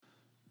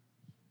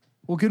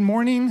Well, good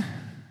morning.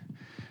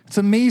 It's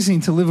amazing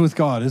to live with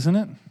God, isn't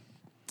it?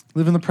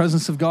 Live in the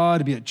presence of God,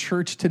 to be at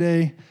church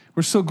today.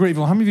 We're so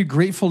grateful. How many of you are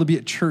grateful to be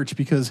at church?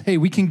 Because, hey,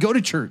 we can go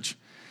to church.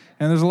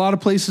 And there's a lot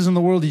of places in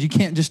the world that you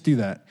can't just do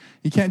that.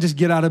 You can't just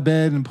get out of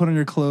bed and put on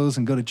your clothes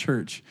and go to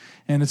church.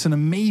 And it's an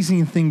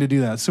amazing thing to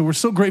do that. So we're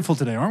so grateful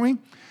today, aren't we?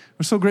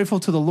 We're so grateful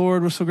to the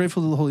Lord. We're so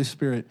grateful to the Holy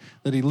Spirit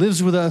that he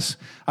lives with us.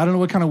 I don't know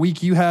what kind of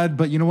week you had,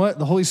 but you know what?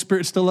 The Holy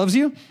Spirit still loves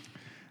you.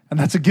 And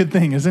that's a good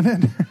thing, isn't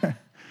it?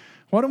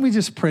 Why don't we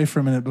just pray for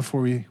a minute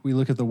before we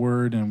look at the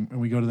word and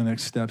we go to the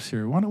next steps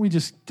here? Why don't we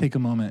just take a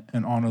moment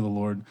and honor the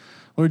Lord?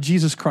 Lord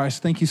Jesus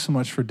Christ, thank you so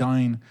much for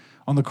dying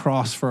on the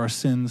cross for our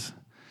sins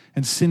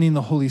and sending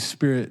the Holy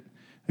Spirit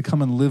to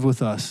come and live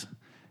with us.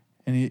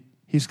 And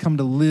he's come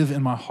to live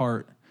in my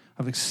heart.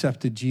 I've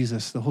accepted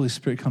Jesus. The Holy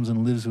Spirit comes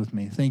and lives with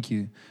me. Thank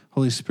you,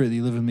 Holy Spirit, that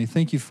you live with me.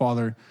 Thank you,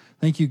 Father.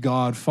 Thank you,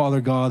 God, Father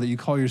God, that you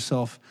call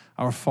yourself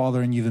our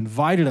Father and you've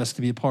invited us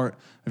to be a part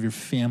of your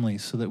family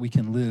so that we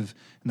can live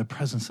in the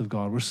presence of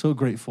God. We're so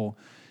grateful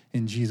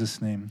in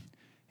Jesus' name.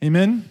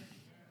 Amen?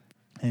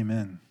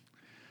 Amen.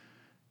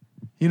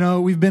 You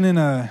know, we've been in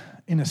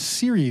a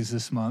series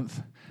this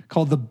month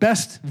called The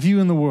Best View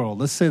in the World.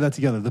 Let's say that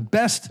together. The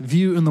best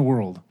view in the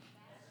world.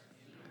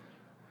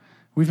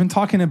 We've been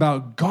talking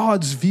about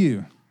God's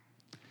view,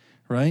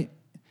 right?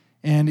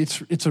 And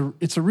it's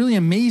a really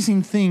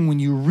amazing thing when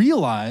you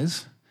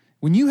realize,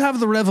 when you have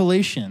the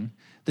revelation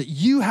that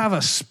you have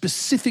a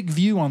specific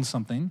view on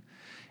something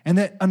and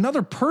that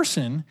another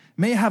person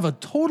may have a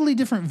totally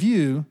different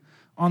view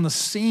on the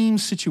same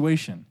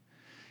situation.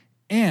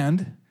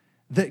 And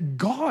that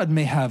God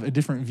may have a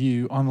different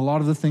view on a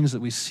lot of the things that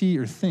we see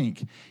or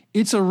think.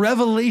 It's a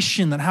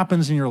revelation that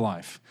happens in your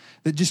life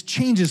that just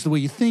changes the way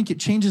you think, it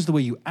changes the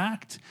way you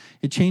act,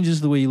 it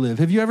changes the way you live.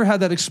 Have you ever had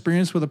that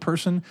experience with a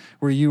person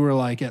where you were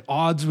like at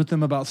odds with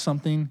them about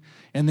something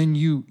and then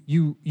you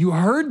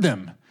heard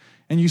them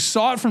and you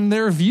saw it from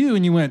their view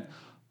and you went,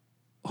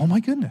 oh my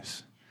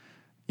goodness.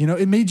 You know,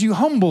 it made you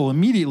humble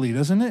immediately,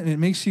 doesn't it? And it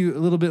makes you a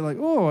little bit like,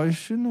 oh, I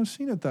shouldn't have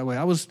seen it that way.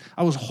 I was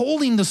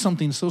holding to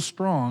something so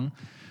strong,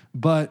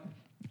 but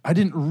I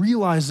didn't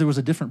realize there was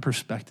a different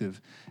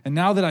perspective. And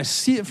now that I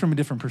see it from a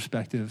different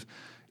perspective,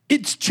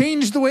 it's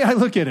changed the way I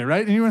look at it,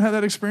 right? Anyone have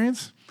that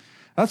experience?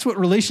 That's what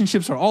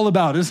relationships are all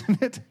about,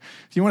 isn't it?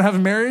 If you want to have a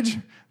marriage,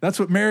 that's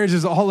what marriage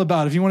is all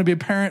about. If you want to be a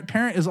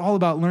parent is all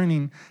about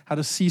learning how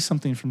to see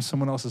something from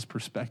someone else's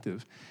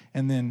perspective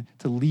and then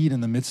to lead in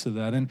the midst of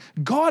that. And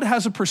God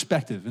has a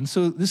perspective. And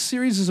so this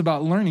series is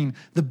about learning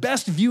the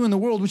best view in the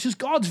world, which is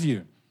God's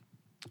view.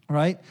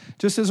 Right?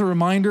 Just as a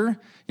reminder,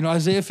 you know,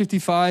 Isaiah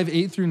 55,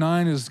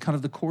 8-9 is kind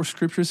of the core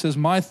scripture. It says,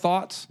 my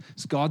thoughts,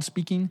 it's God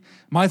speaking,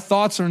 my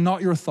thoughts are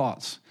not your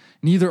thoughts.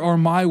 Neither are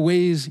my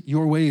ways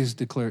your ways,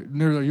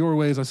 neither are your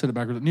ways, I said it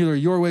backwards, neither are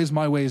your ways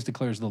my ways,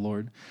 declares the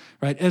Lord.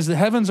 Right? As the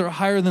heavens are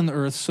higher than the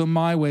earth, so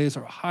my ways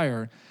are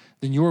higher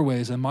than your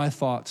ways and my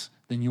thoughts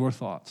than your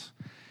thoughts.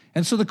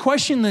 And so the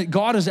question that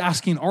God is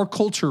asking our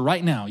culture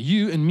right now,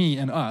 you and me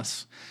and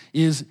us,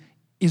 is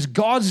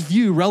God's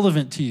view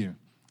relevant to you?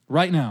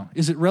 Right now,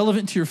 is it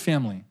relevant to your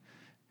family?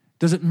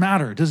 Does it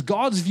matter? Does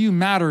God's view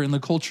matter in the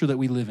culture that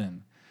we live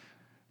in?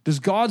 Does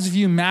God's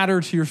view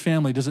matter to your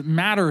family? Does it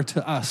matter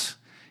to us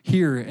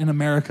here in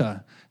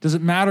America? Does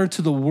it matter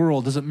to the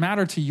world? Does it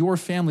matter to your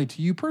family,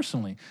 to you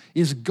personally?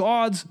 Is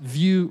God's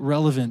view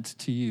relevant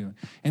to you?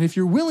 And if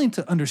you're willing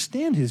to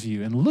understand his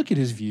view and look at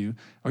his view,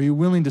 are you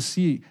willing to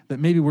see that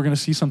maybe we're going to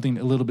see something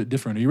a little bit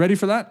different? Are you ready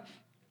for that?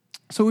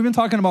 So we've been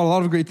talking about a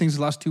lot of great things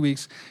the last 2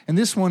 weeks, and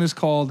this one is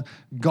called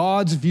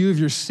God's view of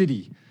your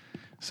city.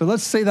 So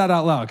let's say that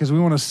out loud because we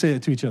want to say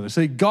it to each other.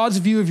 Say, God's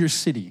view of your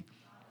city.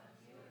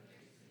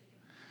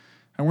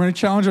 And we're going to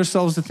challenge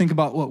ourselves to think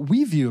about what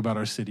we view about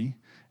our city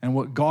and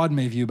what God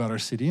may view about our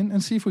city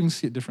and see if we can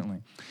see it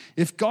differently.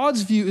 If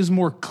God's view is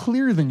more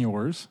clear than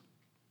yours,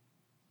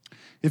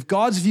 if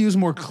God's view is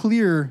more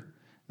clear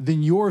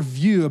than your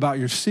view about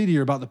your city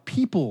or about the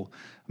people,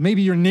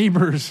 maybe your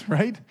neighbors,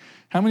 right?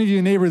 How many of you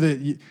a neighbor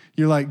that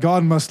you're like,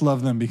 God must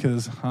love them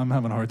because I'm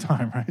having a hard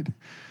time, right?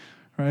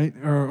 Right?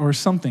 Or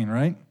something,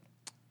 right?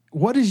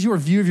 What is your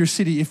view of your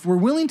city? If we're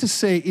willing to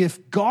say,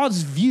 if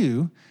God's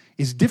view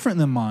is different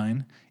than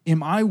mine,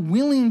 am I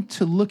willing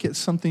to look at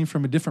something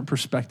from a different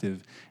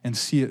perspective and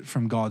see it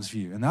from God's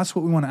view? And that's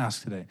what we want to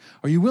ask today.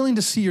 Are you willing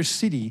to see your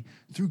city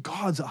through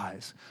God's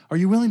eyes? Are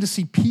you willing to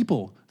see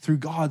people through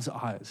God's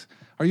eyes?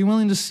 Are you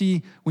willing to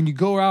see, when you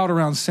go out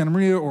around Santa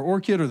Maria or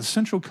Orchid or the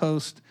Central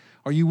Coast,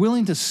 are you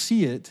willing to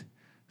see it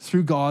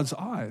through God's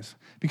eyes?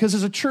 Because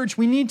as a church,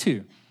 we need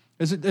to.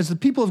 As the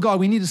people of God,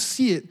 we need to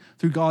see it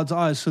through God's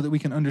eyes so that we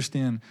can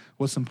understand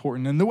what's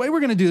important. And the way we're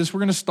going to do this, we're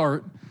going to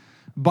start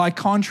by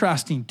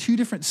contrasting two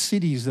different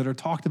cities that are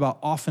talked about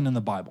often in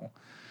the Bible.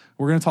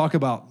 We're going to talk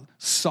about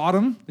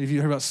Sodom. If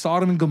you heard about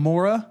Sodom and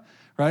Gomorrah,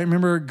 right?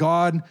 Remember,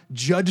 God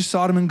judged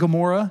Sodom and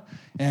Gomorrah,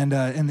 and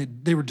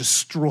they were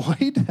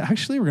destroyed,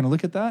 actually. We're going to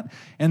look at that.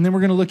 And then we're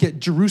going to look at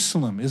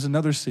Jerusalem is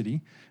another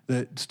city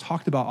that's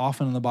talked about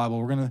often in the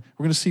Bible. We're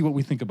going to see what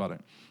we think about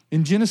it.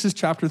 In Genesis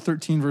chapter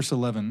 13, verse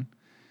 11,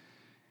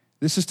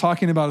 This is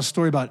talking about a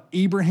story about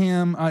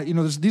Abraham.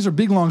 These are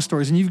big, long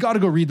stories, and you've got to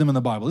go read them in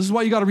the Bible. This is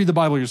why you got to read the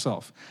Bible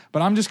yourself.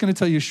 But I'm just going to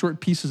tell you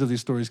short pieces of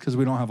these stories because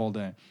we don't have all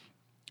day.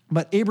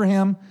 But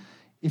Abraham,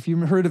 if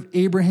you've heard of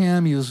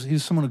Abraham, he was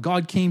someone who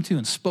God came to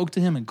and spoke to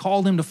him and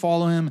called him to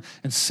follow him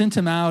and sent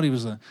him out. He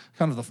was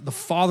kind of the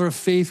father of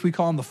faith. We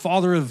call him the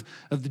father of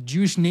the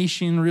Jewish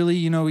nation,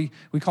 really.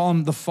 We call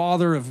him the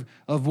father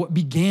of what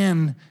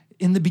began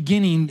in the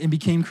beginning and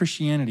became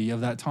Christianity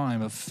of that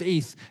time, of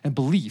faith and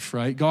belief,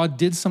 right? God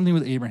did something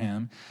with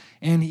Abraham,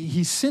 and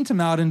he sent him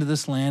out into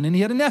this land, and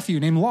he had a nephew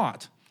named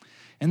Lot.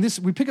 And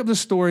we pick up this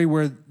story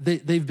where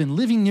they've been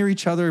living near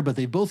each other, but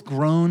they've both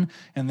grown,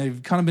 and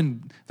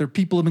their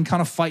people have been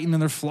kind of fighting,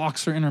 and their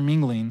flocks are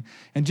intermingling.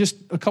 And just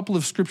a couple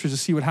of scriptures to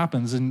see what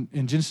happens. In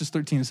Genesis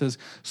 13, it says,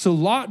 "So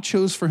Lot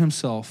chose for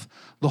himself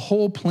the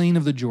whole plain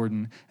of the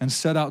Jordan and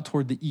set out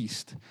toward the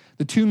east.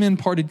 The two men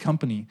parted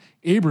company.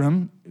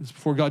 Abram,"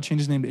 before God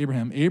changed his name to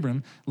Abraham,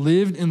 "Abram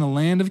lived in the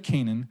land of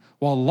Canaan,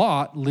 while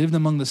Lot lived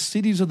among the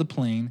cities of the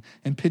plain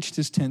and pitched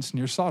his tents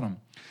near Sodom.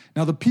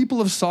 Now the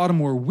people of Sodom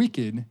were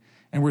wicked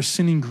and were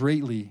sinning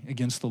greatly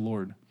against the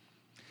Lord."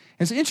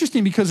 And it's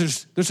interesting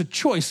because there's a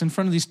choice in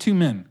front of these two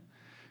men,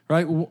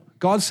 right?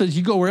 God says,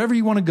 you go wherever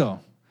you want to go.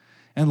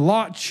 And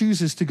Lot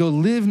chooses to go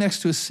live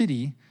next to a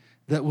city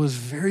that was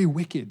very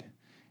wicked.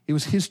 It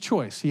was his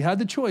choice. He had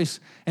the choice,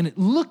 and it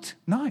looked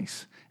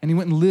nice. And he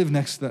went and lived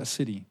next to that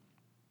city.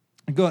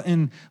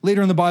 And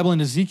later in the Bible, in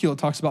Ezekiel, it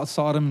talks about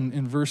Sodom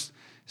in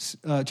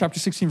chapter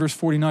 16, verse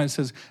 49. It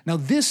says, "Now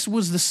this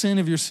was the sin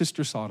of your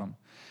sister Sodom.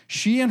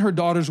 She and her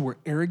daughters were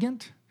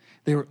arrogant.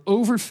 They were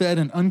overfed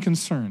and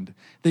unconcerned.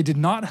 They did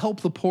not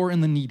help the poor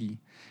and the needy.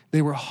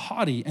 They were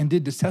haughty and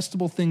did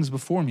detestable things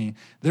before me.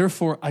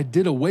 Therefore, I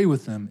did away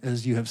with them,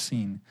 as you have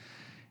seen."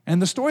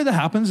 And the story that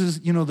happens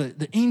is,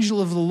 the angel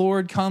of the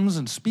Lord comes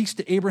and speaks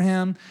to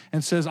Abraham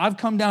and says, "I've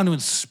come down to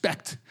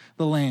inspect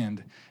the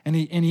land." And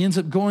he ends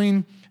up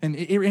going, and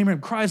Abraham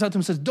cries out to him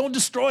and says, "Don't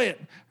destroy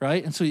it,"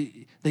 right? And so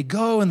they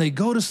go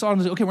to Sodom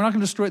and say, "Okay, we're not going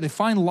to destroy it." They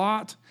find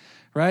Lot,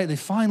 right? They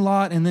find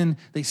Lot, and then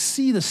they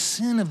see the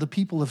sin of the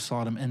people of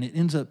Sodom, and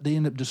they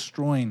end up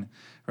destroying,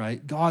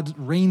 right? God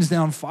rains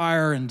down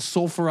fire and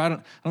sulfur. I don't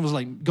know if it was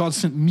like God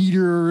sent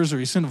meteors or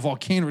he sent a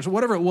volcano or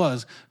whatever it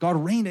was. God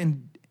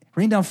rained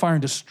down fire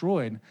and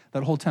destroyed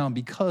that whole town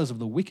because of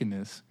the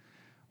wickedness.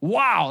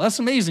 Wow, that's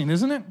amazing,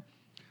 isn't it?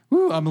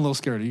 Woo, I'm a little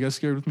scared. Are you guys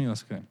scared with me?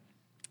 That's okay.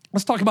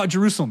 Let's talk about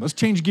Jerusalem. Let's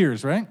change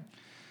gears, right?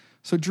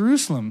 So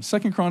Jerusalem,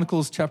 2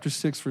 Chronicles chapter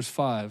 6, verse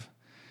 5.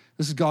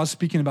 This is God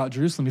speaking about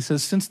Jerusalem. He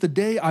says, "Since the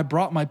day I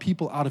brought my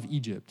people out of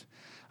Egypt,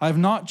 I have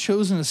not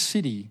chosen a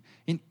city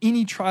in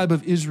any tribe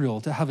of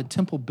Israel to have a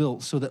temple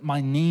built so that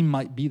my name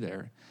might be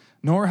there.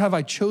 Nor have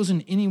I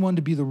chosen anyone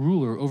to be the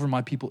ruler over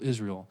my people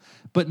Israel.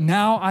 But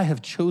now I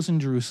have chosen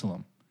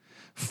Jerusalem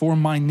for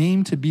my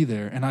name to be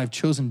there, and I have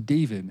chosen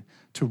David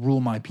to rule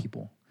my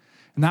people."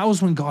 And that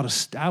was when God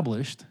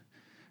established,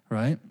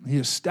 right? He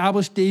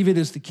established David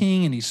as the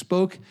king, and he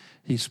spoke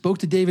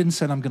to David and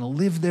said, "I'm going to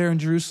live there in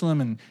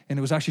Jerusalem." And it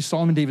was actually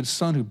Solomon, David's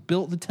son, who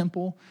built the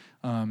temple.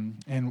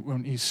 And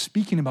when he's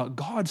speaking about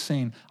God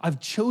saying, "I've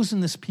chosen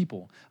this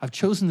people. I've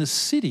chosen this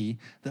city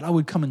that I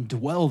would come and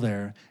dwell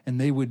there, and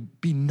they would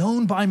be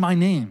known by my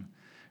name,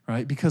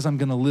 right? Because I'm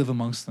going to live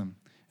amongst them."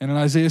 And in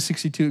Isaiah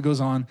 62, it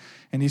goes on,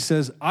 and he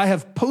says, "I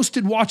have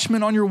posted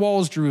watchmen on your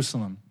walls,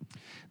 Jerusalem.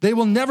 They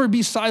will never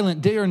be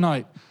silent day or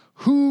night.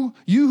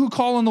 You who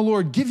call on the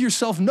Lord, give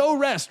yourself no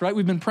rest," right?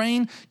 We've been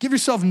praying. "Give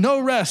yourself no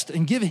rest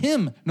and give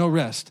him no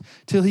rest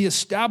till he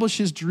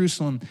establishes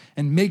Jerusalem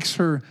and makes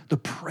her the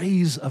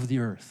praise of the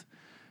earth."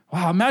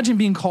 Wow, imagine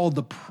being called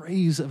the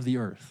praise of the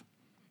earth.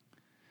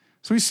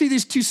 So we see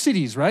these two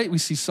cities, right? We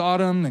see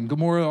Sodom and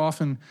Gomorrah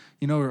often,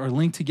 are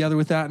linked together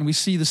with that. And we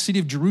see the city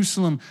of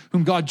Jerusalem,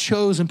 whom God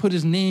chose and put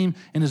his name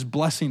and his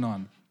blessing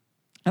on.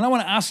 And I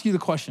want to ask you the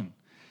question,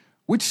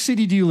 which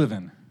city do you live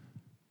in?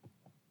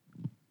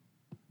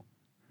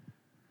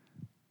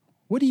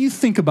 What do you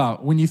think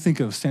about when you think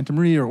of Santa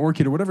Maria or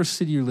Orchid or whatever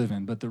city you live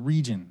in, but the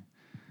region?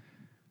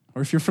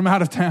 Or if you're from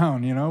out of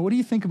town, what do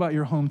you think about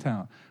your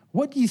hometown?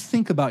 What do you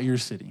think about your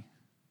city?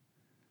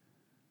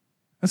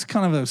 That's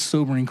kind of a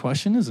sobering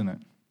question, isn't it?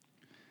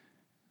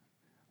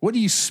 What do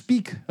you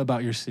speak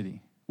about your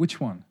city? Which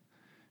one?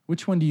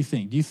 Which one do you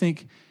think? Do you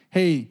think,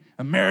 hey,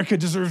 America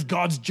deserves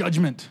God's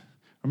judgment?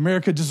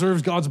 America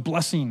deserves God's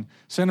blessing.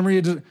 Santa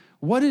Maria,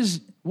 what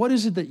is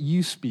it that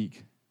you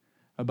speak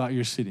about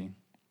your city?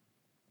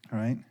 All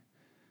right?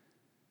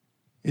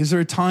 Is there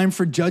a time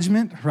for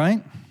judgment,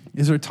 right?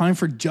 Is there a time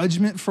for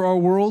judgment for our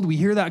world? We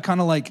hear that kind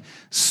of like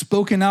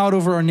spoken out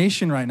over our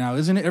nation right now,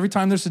 isn't it? Every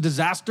time there's a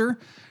disaster,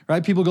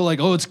 right? People go like,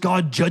 "Oh, it's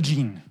God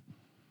judging."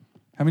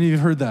 How many of you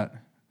have heard that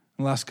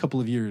in the last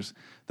couple of years?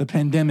 The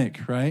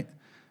pandemic, right?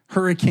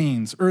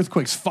 Hurricanes,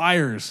 earthquakes,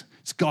 fires.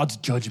 It's God's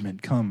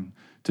judgment come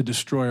to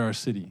destroy our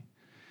city.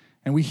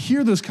 And we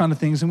hear those kind of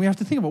things and we have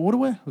to think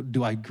about,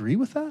 do I agree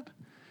with that?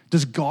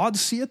 Does God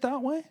see it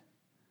that way?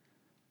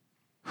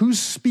 Who's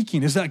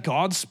speaking? Is that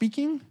God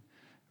speaking?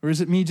 Or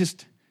is it me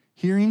just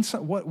hearing?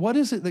 What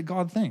is it that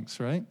God thinks,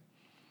 right?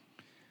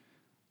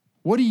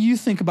 What do you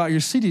think about your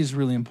city is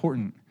really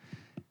important.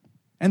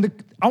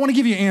 And I want to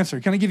give you an answer.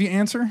 Can I give you an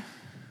answer?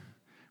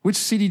 Which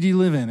city do you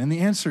live in? And the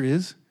answer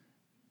is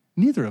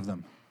neither of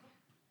them.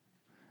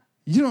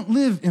 You don't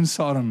live in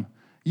Sodom.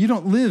 You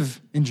don't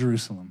live in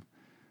Jerusalem.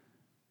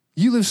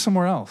 You live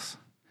somewhere else,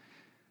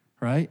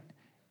 right?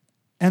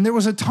 And there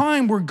was a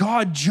time where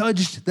God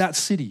judged that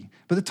city,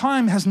 but the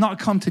time has not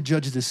come to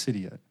judge this city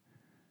yet,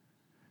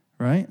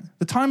 right?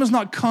 The time has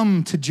not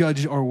come to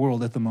judge our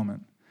world at the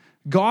moment.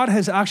 God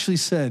has actually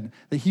said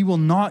that he will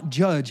not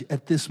judge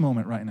at this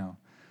moment right now.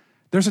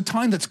 There's a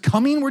time that's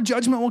coming where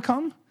judgment will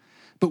come,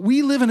 but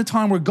we live in a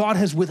time where God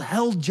has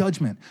withheld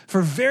judgment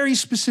for very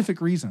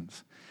specific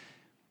reasons.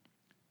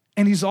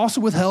 And he's also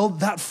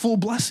withheld that full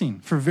blessing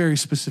for very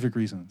specific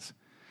reasons.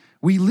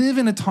 We live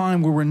in a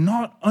time where we're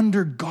not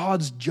under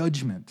God's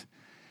judgment.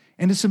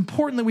 And it's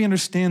important that we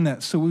understand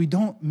that so we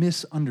don't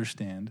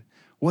misunderstand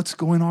what's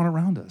going on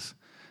around us.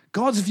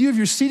 God's view of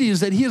your city is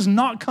that he has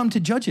not come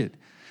to judge it.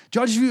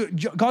 God's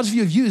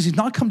view of you is he's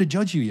not come to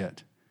judge you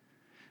yet.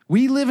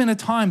 We live in a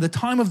time, the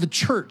time of the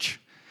church,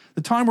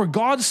 the time where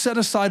God set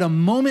aside a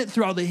moment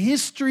throughout the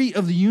history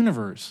of the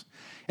universe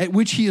at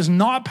which he is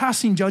not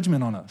passing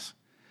judgment on us.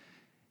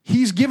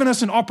 He's given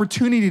us an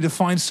opportunity to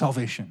find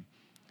salvation.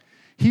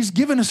 He's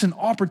given us an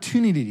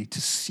opportunity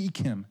to seek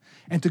him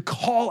and to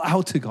call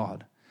out to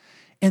God.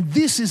 And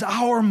this is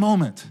our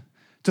moment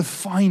to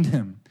find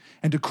him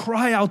and to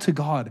cry out to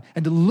God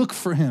and to look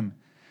for him.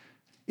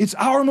 It's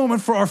our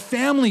moment for our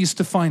families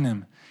to find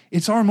him.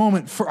 It's our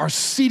moment for our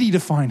city to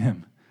find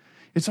him.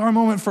 It's our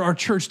moment for our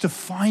church to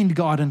find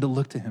God and to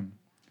look to him.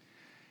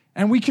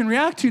 And we can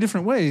react two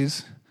different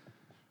ways.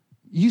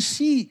 You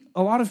see,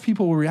 a lot of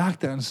people will react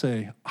that and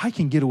say, I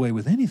can get away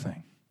with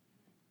anything.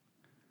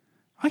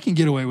 I can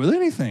get away with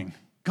anything.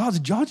 God's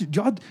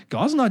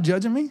not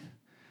judging me,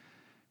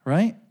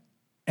 right?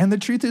 And the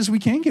truth is we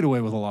can get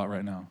away with a lot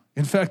right now.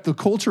 In fact, the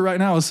culture right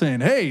now is saying,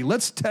 hey,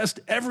 let's test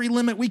every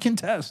limit we can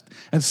test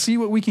and see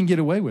what we can get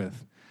away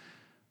with.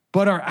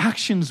 But our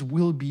actions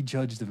will be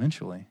judged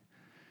eventually,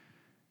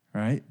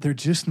 right? They're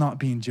just not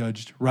being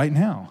judged right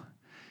now.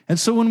 And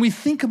so when we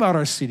think about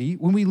our city,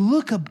 when we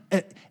look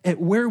at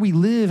where we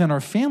live and our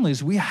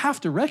families, we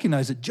have to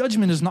recognize that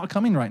judgment is not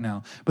coming right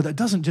now. But that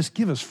doesn't just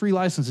give us free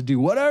license to do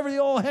whatever the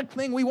old heck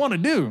thing we want to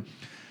do,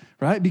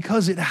 right?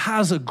 Because it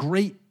has a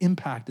great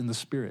impact in the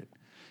spirit.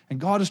 And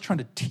God is trying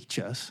to teach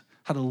us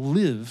how to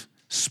live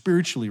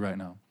spiritually right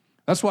now.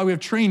 That's why we have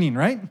training,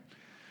 right?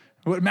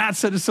 What Matt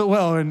said is so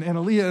well, and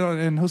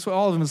Aaliyah and Josue,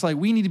 all of them, it's like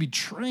we need to be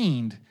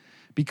trained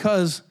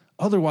because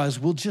otherwise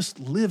we'll just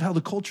live how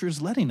the culture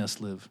is letting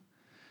us live.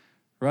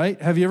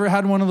 Right? Have you ever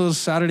had one of those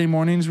Saturday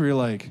mornings where you're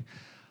like,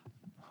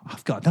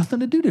 I've got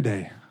nothing to do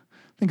today.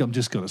 I think I'm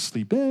just going to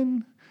sleep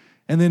in.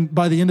 And then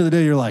by the end of the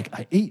day, you're like,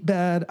 I ate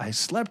bad, I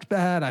slept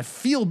bad, I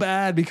feel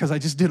bad because I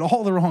just did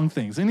all the wrong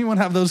things. Anyone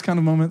have those kind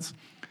of moments?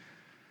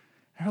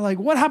 You're like,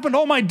 what happened to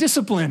all my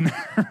discipline?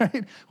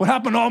 Right? What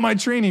happened to all my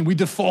training? We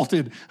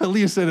defaulted.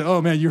 Aaliyah said it.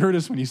 Oh man, you heard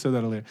us when you said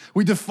that, Aaliyah.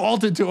 We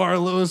defaulted to our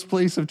lowest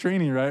place of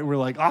training, right? We're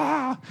like,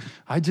 I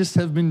just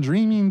have been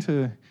dreaming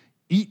to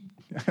eat.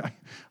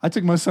 I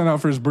took my son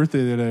out for his birthday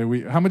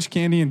today. How much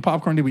candy and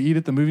popcorn did we eat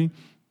at the movie?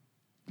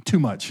 Too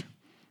much.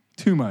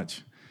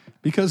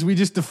 Because we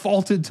just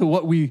defaulted to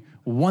what we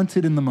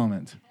wanted in the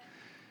moment.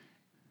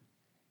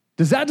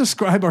 Does that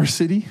describe our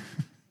city?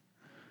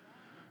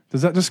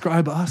 Does that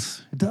describe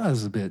us? It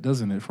does a bit,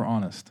 doesn't it, if we're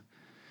honest?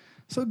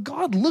 So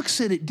God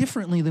looks at it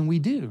differently than we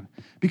do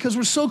because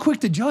we're so quick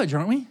to judge,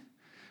 aren't we?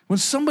 When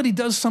somebody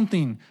does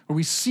something or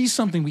we see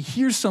something, we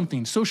hear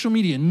something, social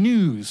media,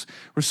 news,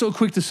 we're so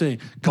quick to say,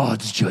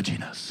 God's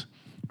judging us,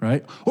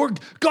 right? Or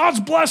God's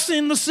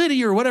blessing the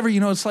city or whatever,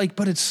 it's like,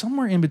 but it's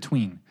somewhere in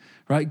between,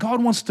 right?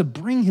 God wants to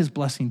bring his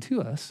blessing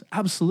to us,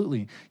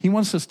 absolutely. He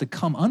wants us to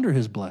come under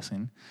his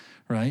blessing,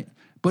 right?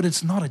 But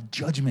it's not a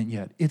judgment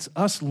yet. It's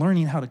us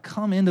learning how to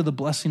come into the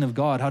blessing of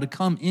God, how to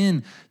come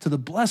in to the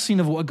blessing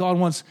of what God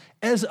wants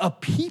as a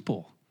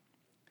people.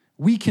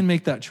 We can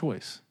make that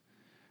choice.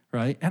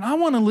 Right? And I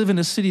want to live in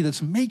a city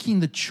that's making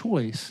the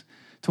choice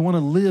to want to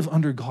live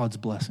under God's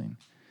blessing.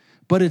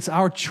 But it's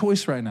our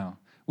choice right now.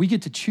 We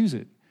get to choose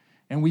it,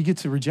 and we get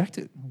to reject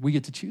it. We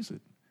get to choose it,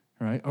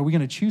 right? Are we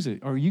going to choose it?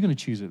 Or are you going to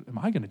choose it? Am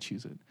I going to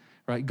choose it?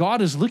 Right?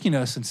 God is looking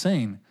at us and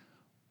saying,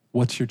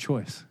 what's your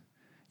choice?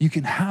 You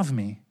can have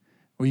me,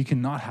 or you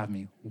cannot have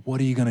me. What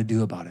are you going to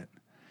do about it?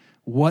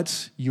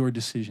 What's your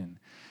decision?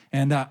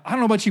 And I don't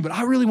know about you, but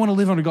I really want to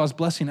live under God's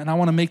blessing, and I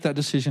want to make that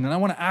decision. And I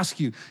want to ask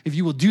you if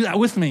you will do that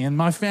with me and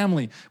my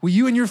family. Will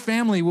you and your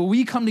family, will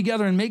we come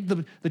together and make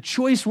the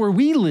choice where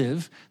we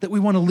live that we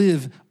want to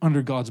live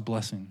under God's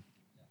blessing?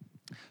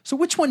 So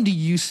which one do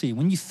you see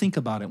when you think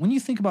about it? When you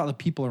think about the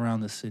people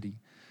around the city,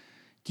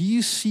 do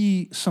you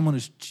see someone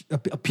as a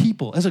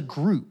people, as a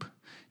group?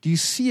 Do you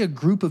see a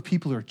group of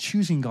people who are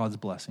choosing God's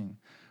blessing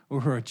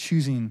or who are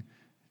choosing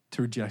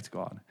to reject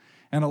God?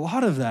 And a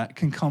lot of that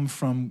can come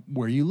from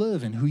where you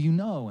live and who you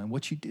know and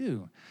what you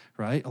do,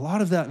 right? A lot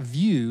of that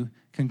view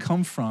can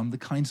come from the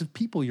kinds of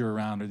people you're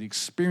around or the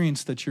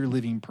experience that you're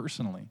living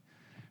personally,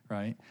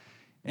 right?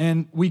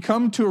 And we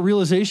come to a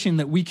realization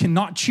that we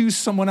cannot choose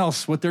someone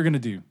else what they're going to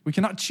do. We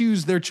cannot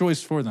choose their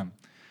choice for them,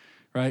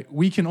 right?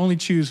 We can only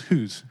choose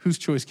whose. Whose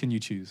choice can you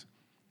choose?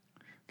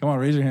 Come on,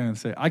 raise your hand and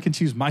say, I can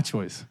choose my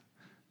choice.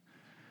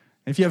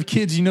 If you have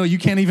kids, you know you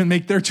can't even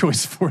make their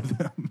choice for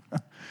them,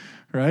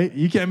 right?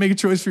 You can't make a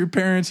choice for your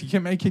parents. You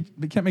can't make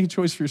a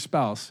choice for your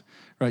spouse,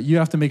 right? You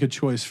have to make a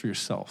choice for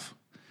yourself,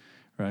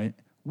 right?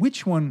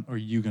 Which one are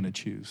you going to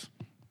choose?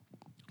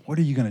 What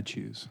are you going to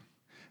choose?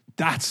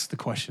 That's the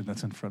question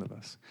that's in front of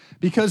us.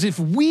 Because if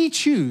we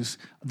choose,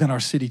 then our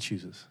city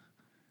chooses.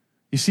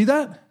 You see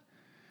that?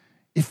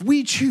 If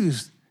we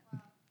choose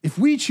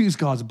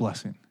God's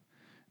blessing,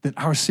 then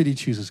our city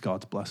chooses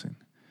God's blessing,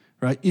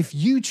 right? If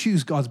you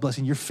choose God's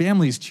blessing, your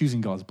family is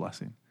choosing God's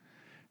blessing,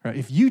 right?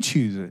 If you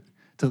choose it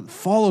to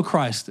follow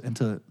Christ and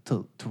to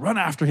run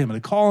after him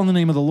and to call on the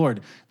name of the Lord,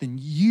 then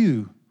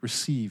you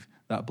receive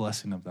that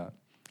blessing of that.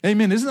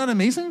 Amen. Isn't that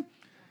amazing?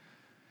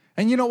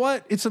 And you know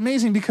what? It's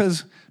amazing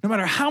because no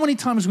matter how many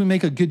times we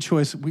make a good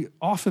choice, we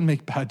often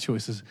make bad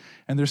choices.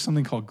 And there's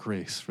something called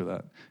grace for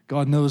that.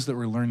 God knows that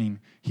we're learning.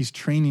 He's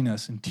training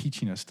us and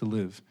teaching us to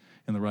live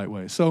in the right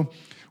way. So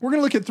we're going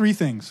to look at three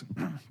things.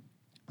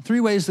 3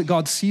 ways that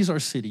God sees our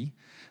city,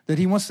 that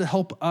he wants to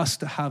help us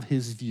to have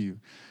his view.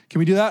 Can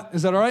we do that?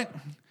 Is that all right?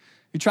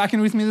 You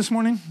tracking with me this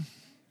morning?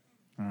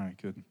 All right,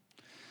 good.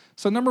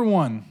 So number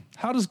 1,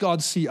 how does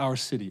God see our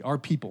city, our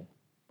people?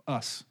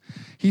 Us.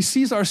 He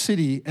sees our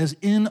city as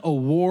in a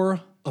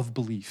war of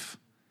belief.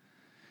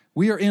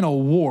 We are in a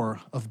war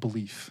of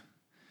belief.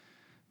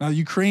 Now,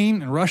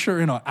 Ukraine and Russia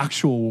are in an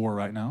actual war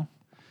right now.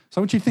 So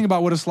I want you to think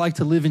about what it's like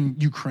to live in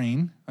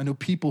Ukraine. I know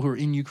people who are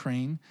in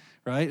Ukraine,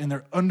 right? And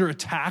they're under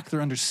attack.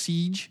 They're under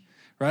siege,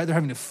 right? They're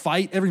having to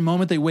fight every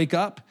moment they wake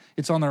up.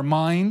 It's on their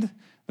mind.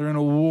 They're in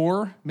a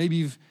war. Maybe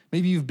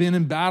you've been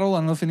in battle. I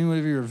don't know if any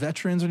of you are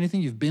veterans or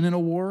anything. You've been in a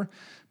war.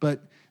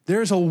 But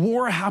there's a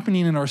war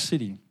happening in our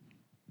city.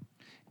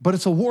 But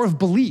it's a war of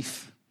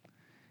belief.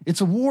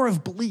 It's a war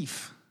of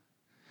belief.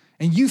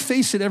 And you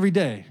face it every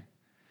day,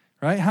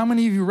 right? How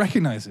many of you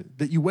recognize it?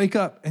 That you wake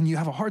up and you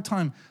have a hard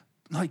time,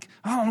 like,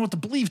 I don't know what to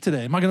believe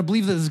today. Am I going to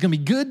believe that it's going to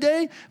be a good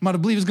day? Am I going to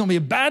believe it's going to be a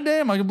bad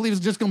day? Am I going to believe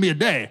it's just going to be a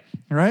day,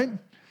 right?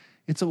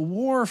 It's a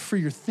war for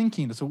your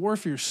thinking. It's a war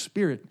for your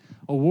spirit,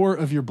 a war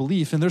of your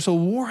belief. And there's a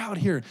war out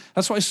here.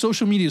 That's why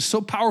social media is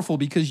so powerful,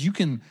 because you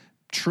can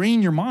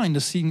train your mind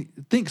to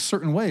think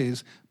certain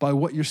ways by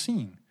what you're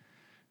seeing.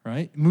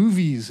 Right?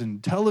 Movies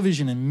and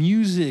television and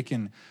music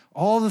and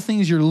all the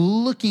things you're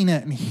looking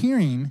at and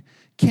hearing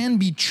can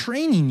be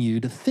training you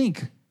to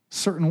think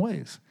certain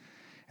ways.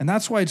 And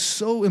that's why it's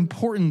so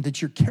important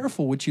that you're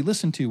careful what you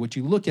listen to, what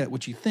you look at,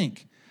 what you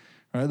think.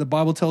 Right? The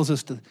Bible tells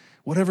us to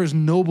whatever is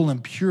noble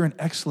and pure and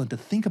excellent, to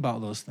think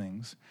about those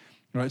things,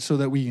 right? So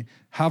that we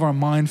have our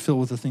mind filled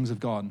with the things of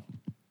God.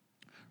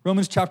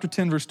 Romans chapter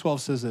 10, verse 12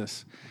 says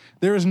this: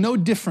 there is no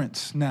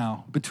difference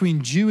now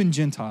between Jew and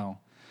Gentile.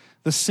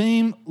 The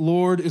same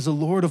Lord is the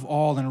Lord of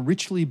all and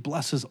richly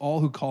blesses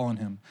all who call on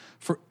him.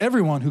 For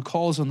everyone who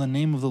calls on the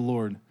name of the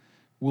Lord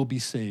will be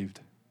saved.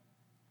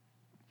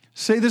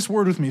 Say this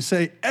word with me.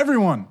 Say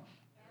everyone.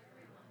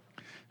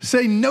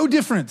 Say no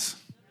difference.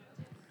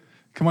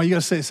 Come on, you got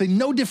to say it. Say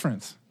no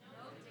difference.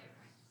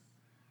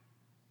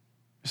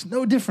 There's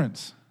no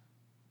difference.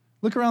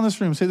 Look around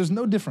this room. Say there's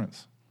no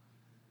difference.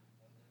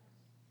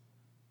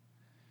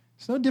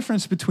 There's no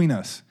difference between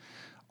us.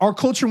 Our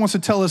culture wants to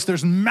tell us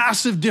there's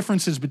massive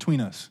differences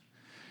between us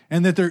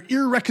and that they're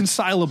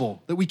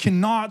irreconcilable, that we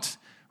cannot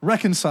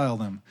reconcile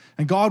them.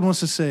 And God wants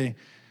to say,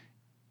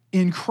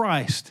 in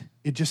Christ,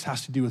 it just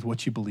has to do with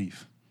what you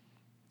believe.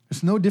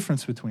 There's no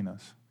difference between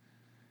us,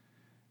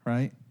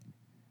 right?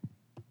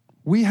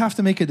 We have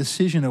to make a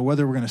decision of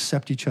whether we're going to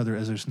accept each other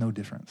as there's no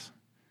difference,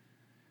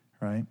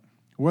 right?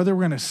 Whether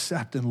we're going to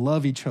accept and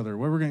love each other,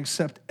 whether we're going to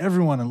accept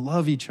everyone and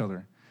love each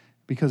other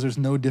because there's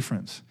no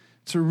difference.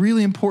 It's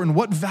really important.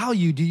 What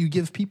value do you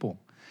give people?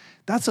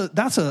 That's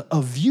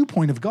a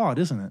viewpoint of God,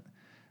 isn't it?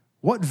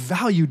 What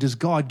value does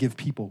God give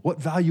people?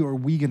 What value are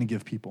we going to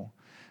give people?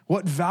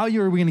 What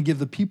value are we going to give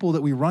the people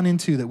that we run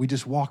into that we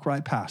just walk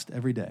right past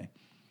every day?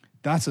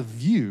 That's a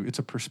view. It's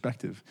a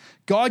perspective.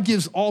 God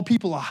gives all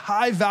people a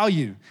high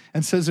value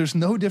and says there's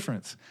no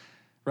difference,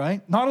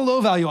 right? Not a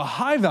low value, a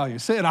high value.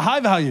 Say it, a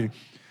high value,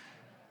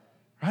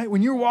 right?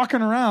 When you're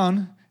walking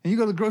around and you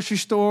go to the grocery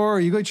store or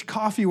you go get your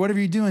coffee, whatever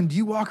you're doing, do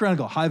you walk around and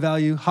go, high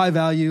value, high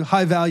value,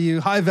 high value,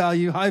 high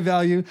value, high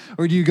value?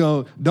 Or do you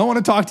go, don't want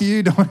to talk to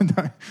you, don't want to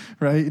talk,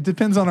 right? It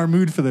depends on our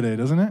mood for the day,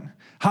 doesn't it?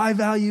 High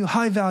value,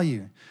 high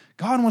value.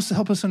 God wants to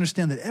help us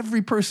understand that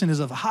every person is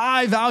of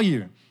high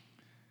value,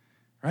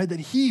 right? That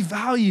he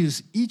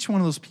values each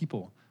one of those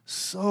people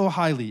so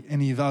highly,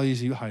 and he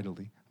values you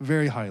highly,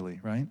 very highly,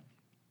 right?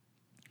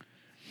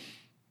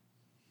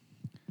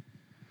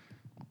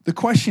 The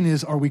question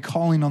is, are we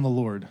calling on the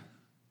Lord?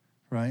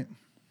 Right?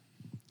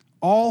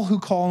 All who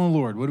call on the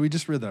Lord. What we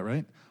just read that,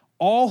 right?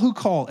 All who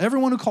call,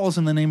 everyone who calls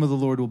in the name of the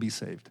Lord will be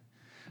saved.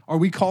 Are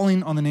we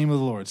calling on the name of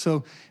the Lord?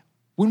 So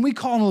when we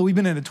call on the Lord, we've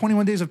been in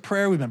 21 days of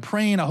prayer. We've been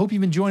praying. I hope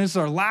you've been joining us. This is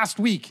our last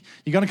week.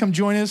 You got to come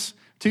join us.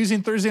 Tuesday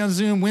and Thursday on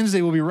Zoom.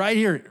 Wednesday, we'll be right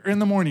here in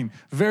the morning,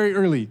 very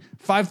early,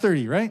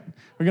 5:30, right?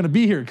 We're going to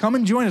be here. Come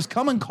and join us.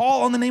 Come and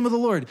call on the name of the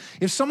Lord.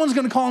 If someone's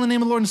going to call on the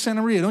name of the Lord in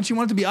Santa Maria, don't you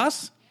want it to be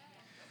us?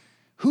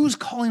 Who's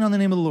calling on the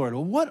name of the Lord?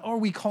 Well, what are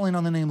we calling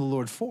on the name of the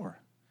Lord for?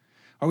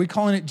 Are we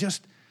calling it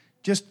just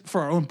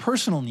for our own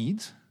personal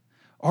needs?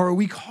 Or are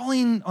we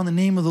calling on the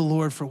name of the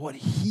Lord for what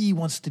he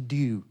wants to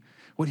do?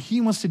 What he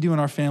wants to do in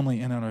our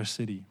family and in our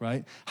city,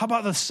 right? How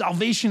about the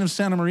salvation of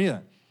Santa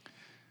Maria?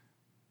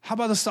 How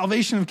about the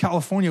salvation of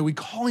California? Are we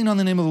calling on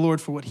the name of the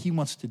Lord for what he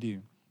wants to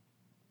do?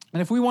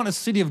 And if we want a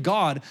city of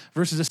God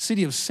versus a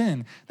city of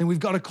sin, then we've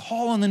got to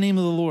call on the name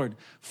of the Lord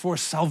for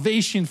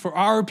salvation for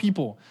our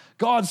people.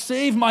 God,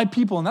 save my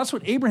people. And that's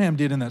what Abraham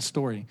did in that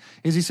story,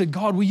 is he said,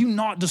 God, will you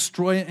not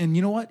destroy it? And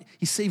you know what?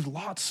 He saved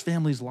Lot's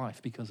family's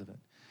life because of it.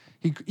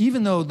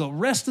 Even though the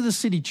rest of the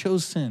city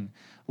chose sin,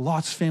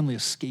 Lot's family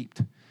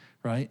escaped,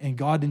 right? And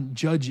God didn't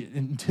judge it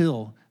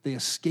until they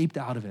escaped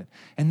out of it.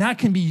 And that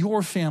can be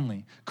your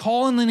family.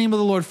 Call in the name of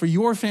the Lord for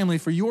your family,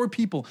 for your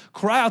people.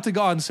 Cry out to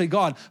God and say,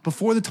 God,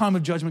 before the time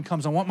of judgment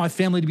comes, I want my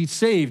family to be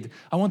saved.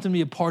 I want them to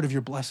be a part of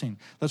your blessing.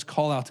 Let's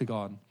call out to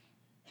God.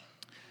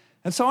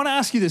 And so I want to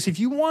ask you this. If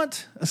you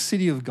want a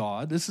city of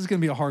God, this is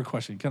going to be a hard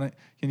question. Can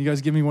you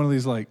guys give me one of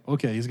these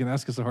okay, he's going to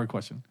ask us a hard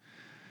question.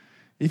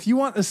 If you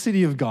want a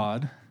city of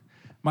God,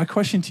 my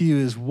question to you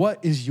is,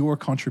 what is your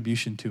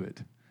contribution to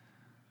it?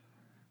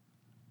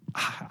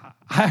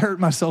 I hurt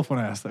myself when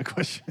I asked that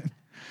question.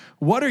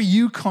 What are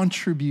you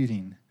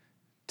contributing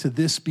to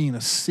this being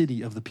a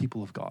city of the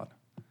people of God?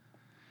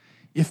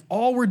 If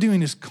all we're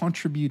doing is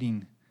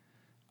contributing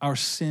our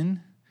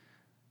sin,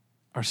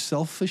 our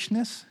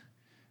selfishness,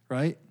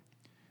 right,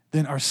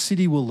 then our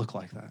city will look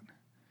like that.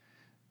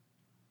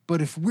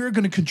 But if we're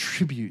going to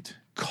contribute,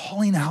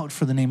 calling out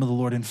for the name of the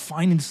Lord and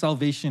finding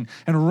salvation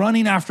and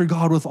running after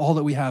God with all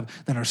that we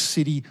have, then our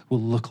city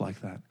will look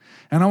like that.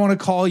 And I want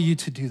to call you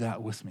to do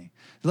that with me.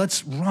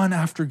 Let's run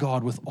after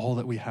God with all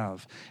that we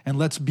have, and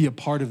let's be a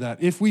part of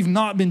that. If we've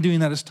not been doing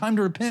that, it's time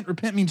to repent.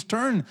 Repent means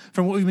turn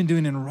from what we've been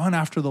doing and run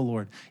after the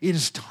Lord. It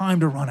is time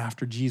to run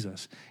after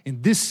Jesus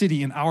in this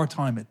city, in our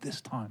time, at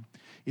this time.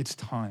 It's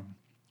time.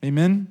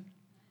 Amen?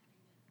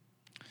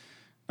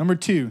 Number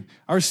 2,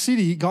 our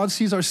city, God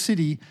sees our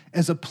city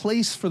as a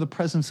place for the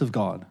presence of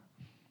God.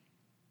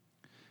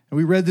 And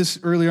we read this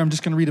earlier. I'm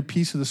just going to read a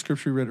piece of the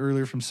scripture we read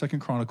earlier from 2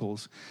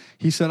 Chronicles.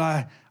 He said,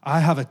 I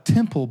have a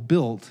temple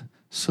built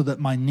so that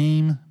my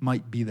name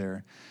might be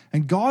there.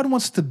 And God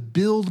wants to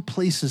build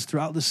places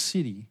throughout the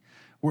city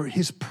where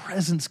his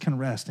presence can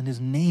rest and his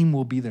name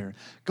will be there.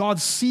 God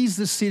sees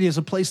this city as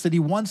a place that he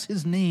wants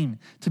his name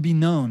to be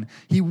known.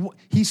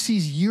 He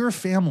sees your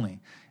family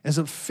as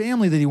a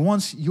family that he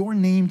wants your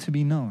name to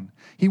be known.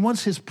 He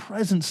wants his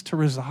presence to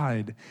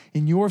reside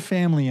in your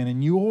family and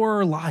in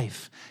your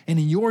life and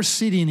in your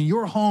city and in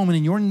your home and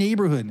in your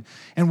neighborhood.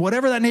 And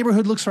whatever that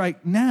neighborhood looks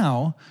like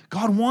now,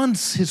 God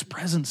wants his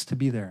presence to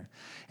be there.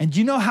 And do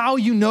you know how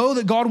you know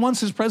that God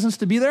wants his presence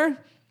to be there?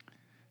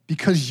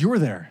 Because you're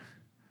there.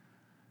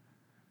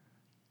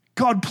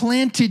 God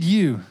planted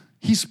you.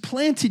 He's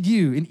planted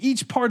you in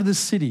each part of the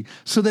city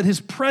so that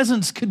his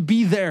presence could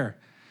be there,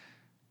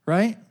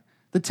 right?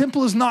 The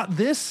temple is not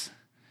this.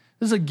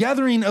 This is a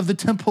gathering of the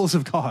temples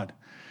of God.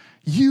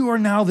 You are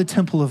now the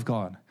temple of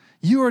God.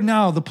 You are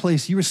now the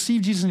place. You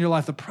receive Jesus in your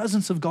life. The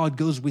presence of God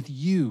goes with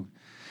you.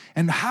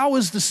 And how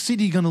is the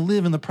city going to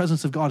live in the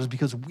presence of God? Is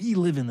because we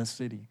live in this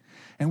city.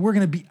 And we're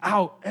going to be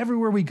out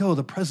everywhere we go.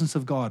 The presence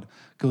of God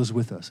goes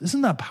with us.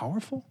 Isn't that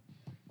powerful?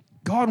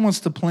 God wants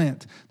to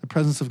plant the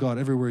presence of God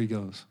everywhere he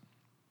goes.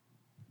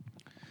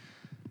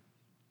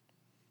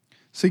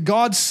 See,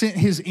 God sent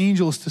his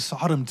angels to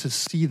Sodom to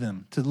see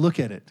them, to look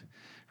at it,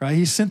 right?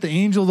 He sent the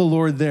angel of the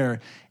Lord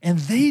there, and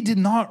they did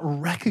not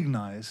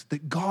recognize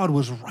that God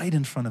was right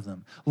in front of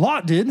them.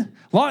 Lot did.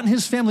 Lot and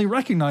his family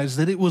recognized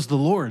that it was the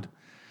Lord,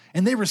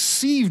 and they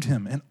received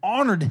him and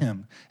honored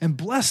him and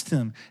blessed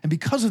him, and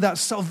because of that,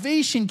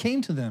 salvation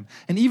came to them.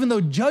 And even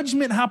though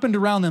judgment happened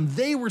around them,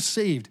 they were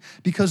saved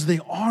because they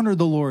honored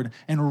the Lord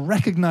and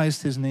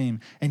recognized his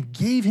name and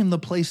gave him the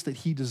place that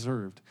he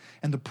deserved,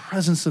 and the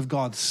presence of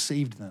God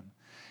saved them.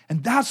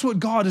 And that's what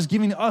God is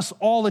giving us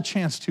all a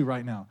chance to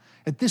right now,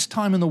 at this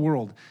time in the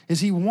world, is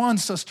he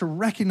wants us to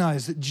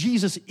recognize that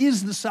Jesus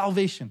is the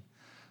salvation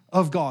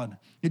of God,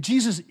 that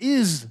Jesus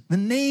is the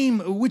name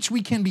which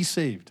we can be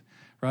saved,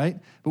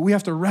 right? But we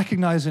have to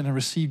recognize it and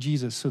receive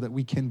Jesus so that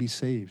we can be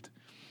saved,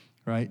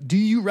 right? Do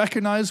you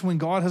recognize when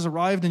God has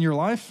arrived in your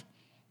life?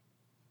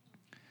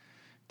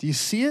 Do you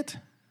see it?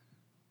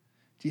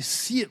 Do you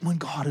see it when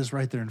God is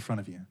right there in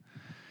front of you,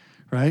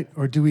 right?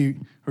 Or do we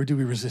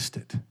resist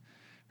it?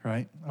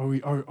 Right?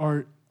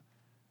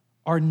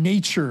 Our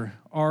nature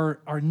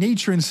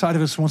inside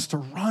of us wants to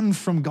run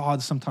from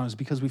God sometimes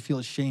because we feel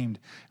ashamed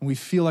and we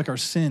feel like our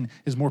sin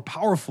is more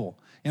powerful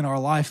in our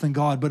life than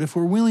God. But if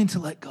we're willing to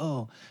let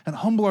go and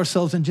humble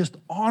ourselves and just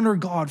honor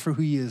God for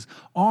who he is,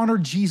 honor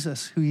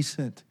Jesus who he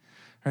sent,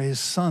 right? His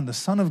son, the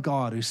Son of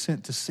God who's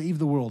sent to save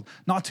the world,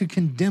 not to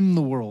condemn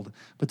the world,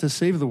 but to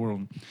save the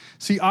world.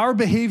 See, our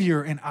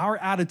behavior and our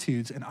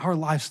attitudes and our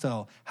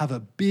lifestyle have a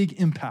big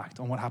impact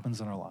on what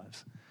happens in our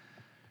lives,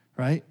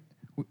 right?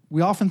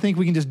 We often think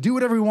we can just do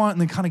whatever we want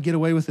and then kind of get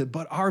away with it,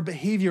 but our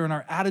behavior and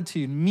our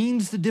attitude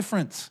means the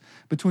difference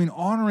between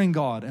honoring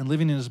God and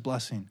living in his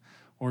blessing,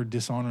 or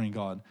dishonoring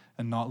God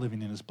and not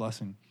living in his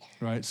blessing,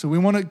 right? So we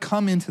want to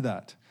come into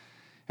that.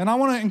 And I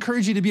want to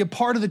encourage you to be a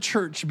part of the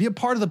church, be a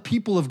part of the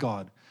people of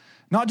God,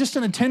 not just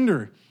an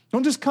attender.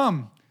 Don't just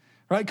come,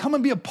 right? Come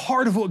and be a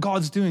part of what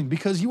God's doing,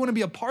 because you want to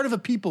be a part of a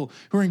people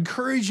who are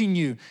encouraging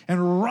you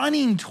and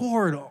running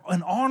toward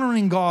and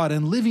honoring God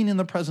and living in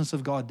the presence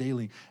of God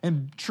daily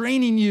and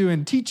training you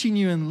and teaching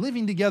you and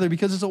living together,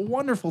 because it's a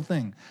wonderful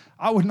thing.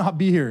 I would not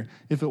be here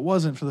if it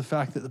wasn't for the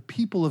fact that the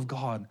people of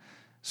God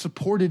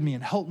supported me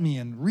and helped me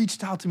and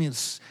reached out to me and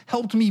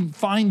helped me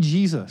find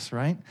Jesus,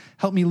 right?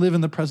 Helped me live in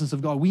the presence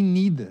of God. We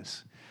need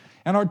this.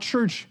 And our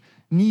church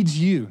needs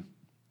you.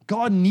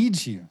 God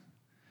needs you.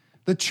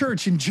 The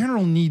church in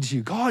general needs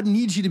you. God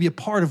needs you to be a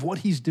part of what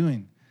he's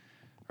doing,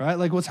 right?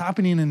 Like what's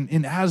happening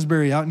in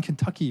Asbury out in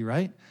Kentucky,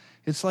 right?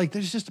 It's like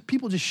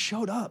people just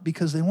showed up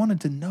because they wanted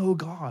to know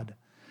God.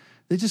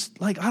 They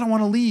just I don't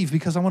want to leave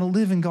because I want to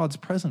live in God's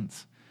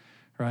presence,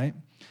 right?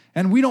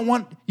 And we don't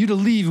want you to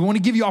leave. We want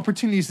to give you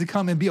opportunities to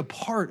come and be a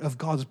part of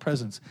God's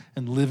presence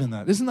and live in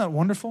that. Isn't that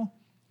wonderful?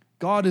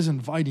 God is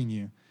inviting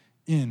you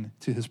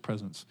into his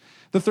presence.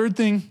 The third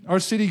thing,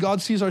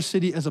 God sees our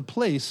city as a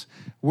place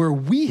where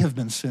we have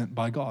been sent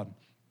by God.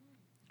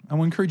 I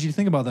want to encourage you to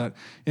think about that.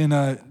 In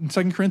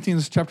 2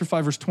 Corinthians chapter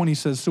 5, verse 20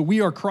 says, so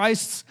we are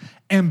Christ's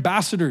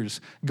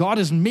ambassadors. God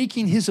is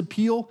making his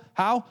appeal,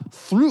 how?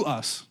 Through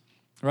us,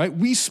 right?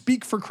 We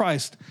speak for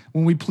Christ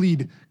when we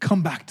plead,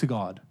 come back to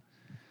God.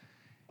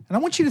 And I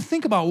want you to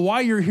think about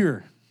why you're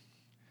here.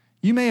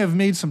 You may have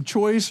made some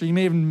choice, or you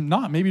may have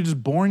not. Maybe you're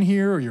just born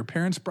here, or your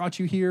parents brought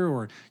you here,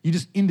 or you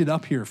just ended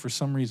up here for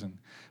some reason.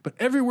 But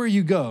everywhere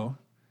you go,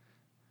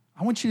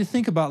 I want you to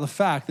think about the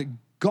fact that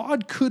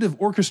God could have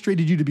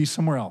orchestrated you to be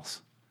somewhere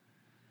else.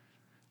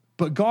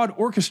 But God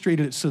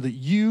orchestrated it so that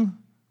you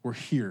were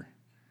here,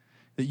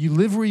 that you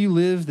live where you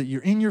live, that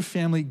you're in your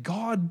family.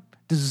 God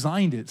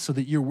designed it so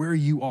that you're where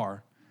you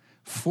are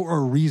for a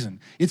reason.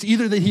 It's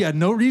either that he had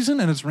no reason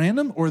and it's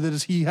random, or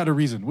that he had a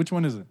reason. Which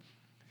one is it?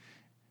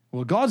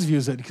 Well, God's view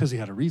is that because he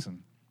had a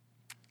reason.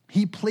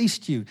 He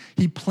placed you,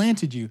 he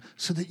planted you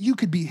so that you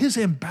could be his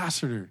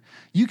ambassador.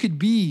 You could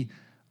be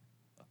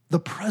the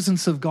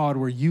presence of God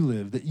where you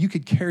live, that you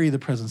could carry the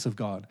presence of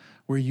God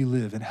where you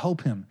live and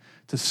help him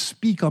to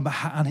speak on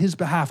his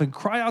behalf and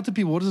cry out to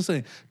people. What does it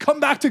say? Come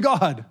back to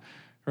God,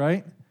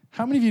 right?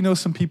 How many of you know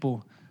some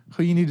people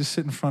who you need to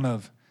sit in front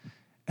of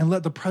and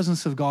let the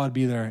presence of God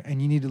be there,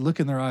 and you need to look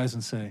in their eyes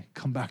and say,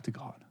 come back to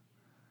God.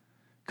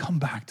 Come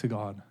back to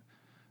God.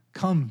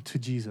 Come to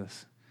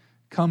Jesus.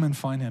 Come and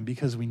find him,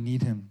 because we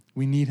need him.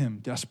 We need him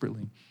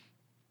desperately.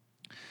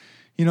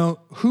 You know,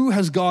 who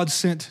has God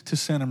sent to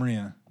Santa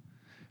Maria?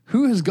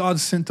 Who has God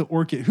sent to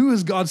Orchid? Who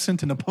has God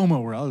sent to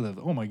Napomo, where I live?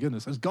 Oh my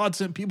goodness. Has God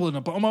sent people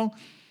to Napomo?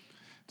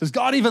 Does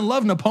God even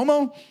love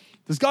Napomo?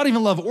 Does God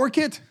even love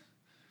Orchid?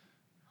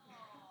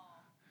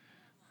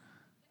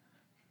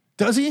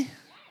 Does he?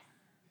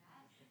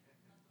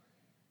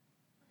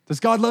 Does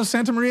God love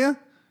Santa Maria?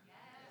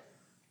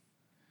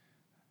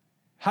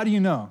 How do you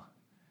know?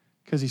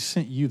 Because he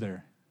sent you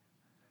there.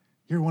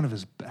 You're one of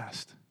his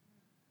best.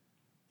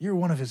 You're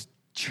one of his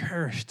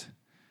cherished.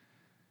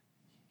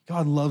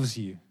 God loves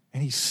you,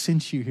 and he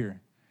sent you here.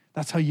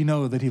 That's how you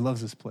know that he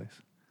loves this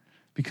place,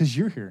 because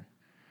you're here,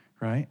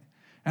 right?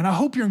 And I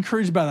hope you're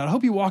encouraged by that. I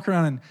hope you walk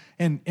around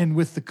and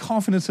with the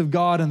confidence of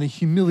God and the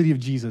humility of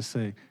Jesus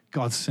say,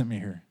 God sent me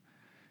here,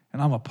 and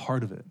I'm a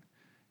part of it.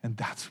 And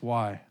that's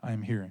why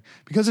I'm here,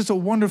 because it's a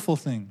wonderful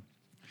thing.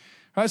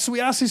 All right, so we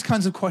ask these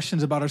kinds of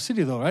questions about our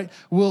city, though, right?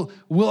 Will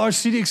our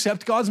city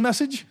accept God's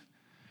message,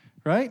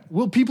 right?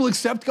 Will people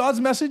accept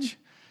God's message?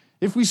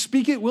 If we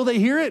speak it, will they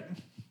hear it,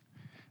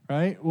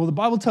 right? Well, the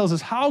Bible tells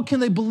us, how can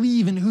they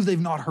believe in who they've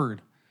not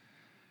heard,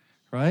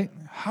 right?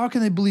 How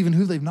can they believe in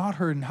who they've not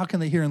heard, and how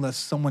can they hear unless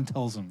someone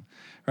tells them,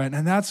 right?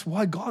 And that's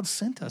why God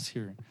sent us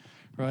here,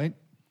 right?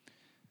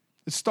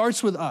 It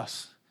starts with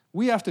us.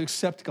 We have to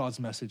accept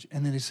God's message.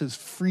 And then he says,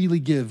 freely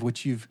give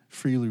what you've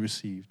freely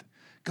received.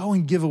 Go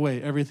and give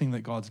away everything that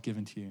God's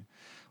given to you.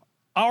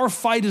 Our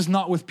fight is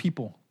not with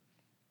people.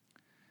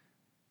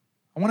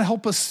 I want to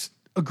help us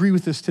agree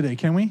with this today,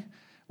 can we?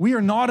 We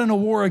are not in a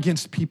war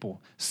against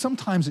people.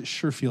 Sometimes it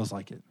sure feels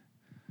like it.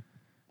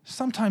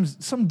 Sometimes,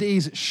 some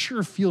days it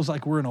sure feels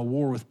like we're in a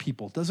war with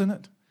people, doesn't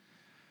it?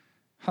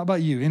 How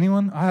about you?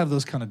 Anyone? I have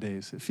those kind of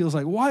days. It feels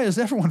like, why is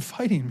everyone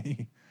fighting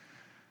me?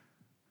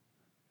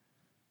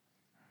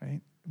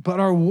 Right?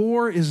 But our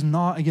war is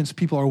not against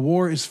people. Our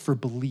war is for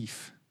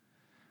belief.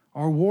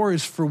 Our war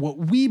is for what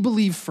we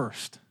believe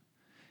first.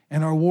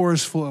 And our war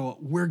is for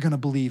what we're going to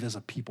believe as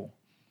a people.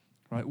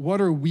 Right?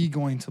 What are we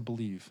going to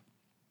believe?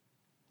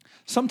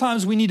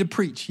 Sometimes we need to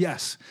preach,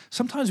 yes.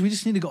 Sometimes we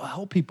just need to go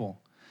help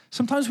people.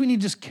 Sometimes we need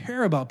to just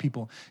care about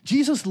people.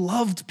 Jesus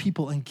loved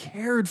people and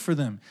cared for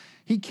them.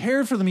 He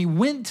cared for them. He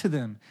went to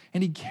them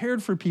and he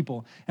cared for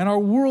people. And our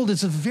world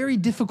is a very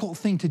difficult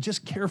thing to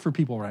just care for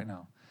people right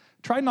now.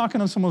 Try knocking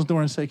on someone's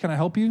door and say, can I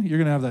help you? You're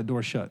going to have that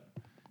door shut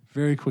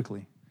very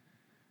quickly,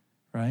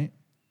 right?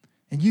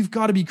 And you've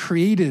got to be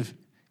creative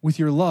with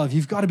your love.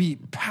 You've got to be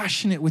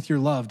passionate with your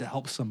love to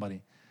help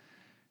somebody,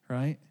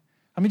 right?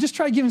 I mean, just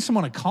try giving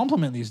someone a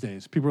compliment these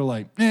days. People are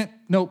like,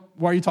 nope,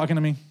 why are you talking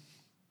to me?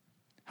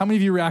 How many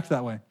of you react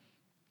that way?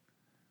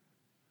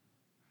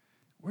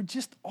 We're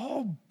just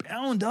all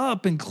bound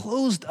up and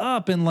closed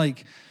up and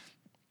like,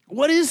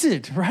 what is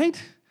it,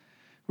 right?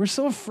 We're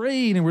so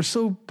afraid and we're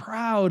so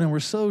proud and we're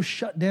so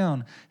shut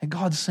down. And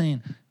God's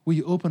saying, will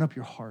you open up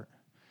your heart?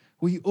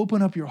 Will you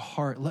open up your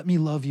heart? Let me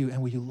love you,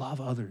 and will you love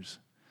others?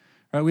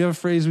 Right? We have a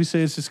phrase we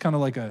say, it's just kind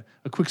of like a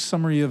quick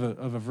summary of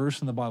a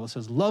verse in the Bible. It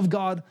says, love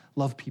God,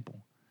 love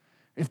people.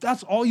 If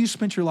that's all you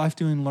spent your life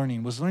doing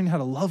learning, was learning how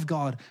to love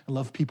God and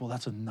love people,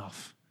 that's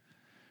enough,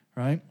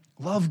 right?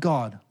 Love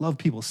God, love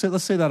people.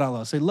 Let's say that out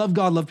loud. Say, love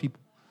God, love people.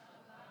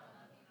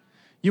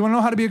 You want to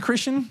know how to be a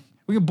Christian?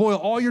 We can boil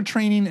all your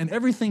training and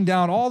everything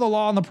down, all the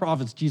law and the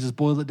prophets. Jesus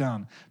boiled it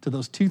down to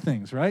those two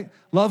things, right?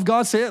 Love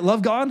God, say it,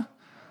 love God,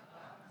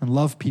 and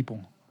love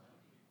people.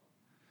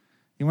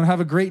 You want to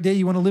have a great day?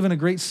 You want to live in a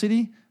great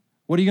city?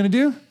 What are you going to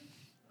do?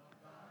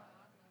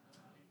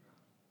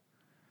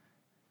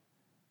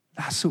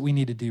 That's what we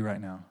need to do right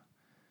now.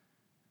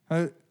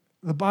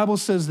 The Bible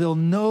says they'll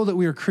know that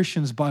we are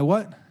Christians by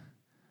what?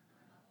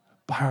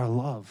 By our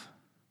love.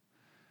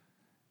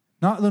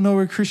 Not they'll know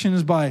we're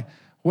Christians by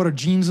what our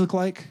jeans look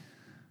like,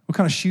 what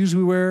kind of shoes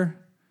we wear,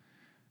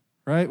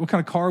 right? What kind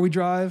of car we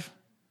drive,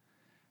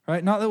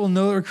 right? Not that we'll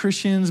know that we're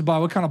Christians by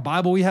what kind of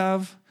Bible we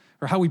have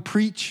or how we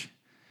preach,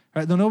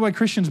 right? They'll know by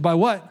Christians by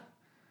what?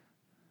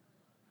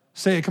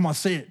 Say it, come on,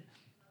 say it.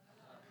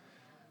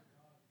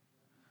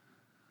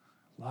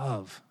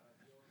 Love.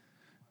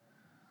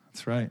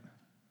 That's right.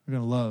 We're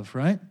going to love,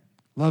 right?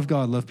 Love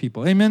God, love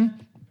people.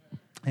 Amen?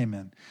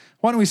 Amen.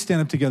 Why don't we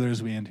stand up together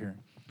as we end here?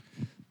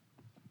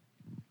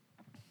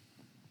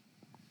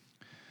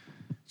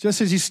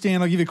 Just as you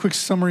stand, I'll give you a quick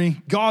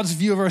summary. God's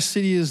view of our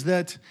city is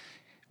that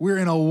we're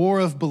in a war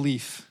of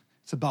belief.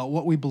 It's about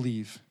what we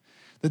believe.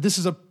 That this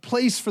is a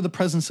place for the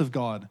presence of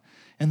God,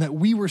 and that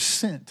we were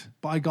sent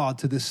by God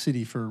to this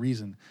city for a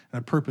reason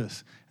and a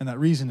purpose. And that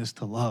reason is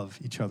to love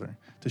each other,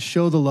 to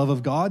show the love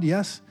of God,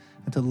 yes,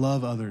 and to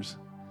love others.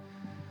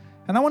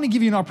 And I want to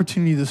give you an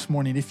opportunity this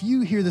morning. If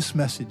you hear this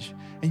message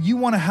and you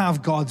want to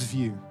have God's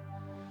view,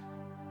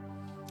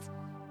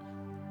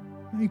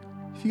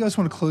 if you guys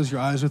want to close your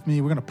eyes with me,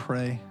 we're going to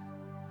pray.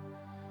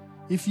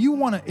 If you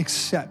want to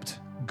accept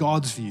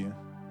God's view,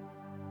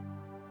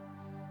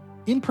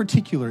 in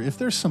particular, if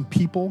there's some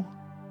people,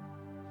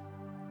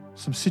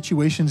 some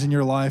situations in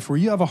your life where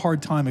you have a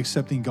hard time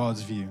accepting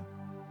God's view,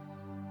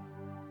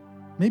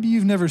 maybe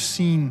you've never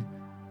seen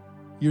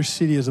your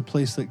city as a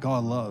place that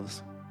God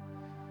loves.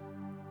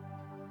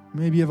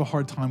 Maybe you have a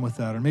hard time with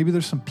that. Or maybe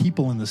there's some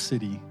people in the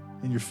city,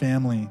 in your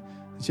family,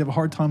 that you have a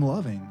hard time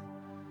loving.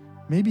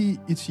 Maybe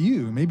it's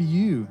you. Maybe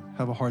you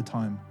have a hard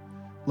time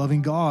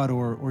loving God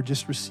or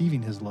just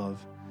receiving his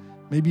love.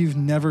 Maybe you've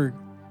never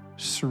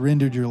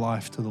surrendered your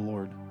life to the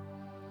Lord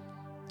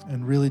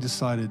and really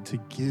decided to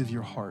give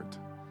your heart.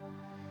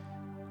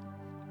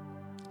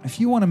 If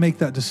you want to make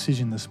that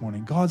decision this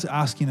morning, God's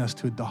asking us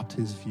to adopt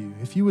his view.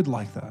 If you would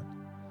like that,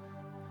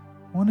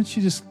 why don't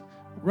you just,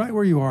 right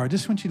where you are, I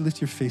just want you to lift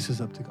your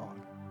faces up to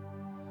God.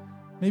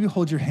 Maybe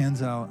hold your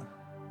hands out,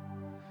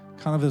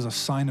 kind of as a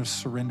sign of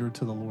surrender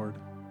to the Lord.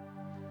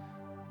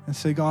 And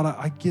say, God,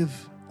 I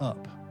give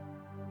up.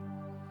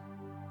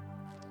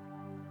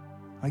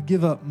 I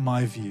give up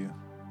my view.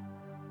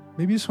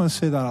 Maybe you just want to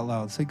say that out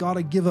loud. Say, God,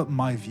 I give up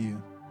my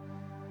view.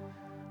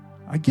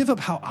 I give up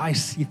how I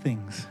see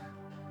things.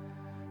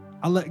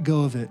 I let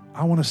go of it.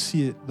 I want to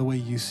see it the way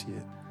you see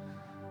it.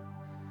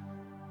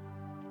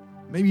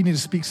 Maybe you need to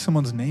speak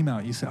someone's name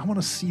out. You say, I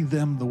want to see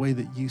them the way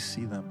that you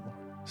see them,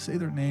 Lord. Say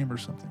their name or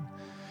something.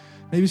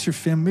 Maybe it's your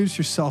family, maybe it's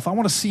yourself. I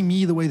want to see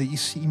me the way that you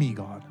see me,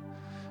 God.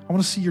 I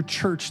want to see your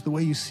church the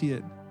way you see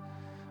it.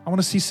 I want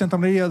to see Santa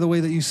Maria the way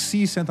that you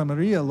see Santa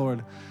Maria,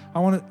 Lord. I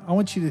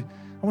want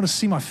to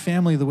see my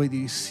family the way that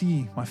you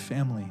see my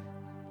family.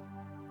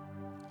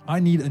 I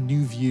need a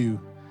new view.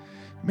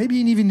 Maybe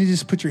you even need to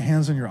just put your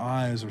hands on your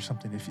eyes or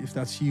something. If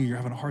that's you, you're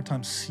having a hard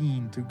time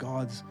seeing through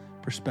God's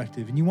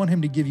perspective, and you want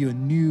him to give you a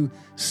new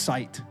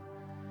sight.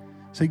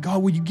 Say,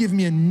 God, would you give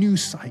me a new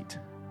sight?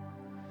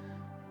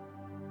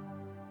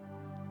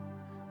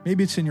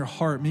 Maybe it's in your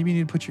heart. Maybe you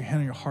need to put your hand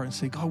on your heart and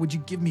say, God, would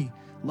you give me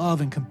love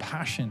and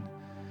compassion?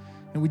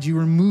 And would you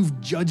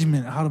remove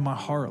judgment out of my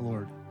heart,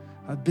 Lord?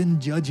 I've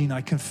been judging.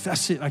 I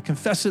confess it. I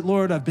confess it,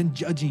 Lord. I've been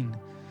judging.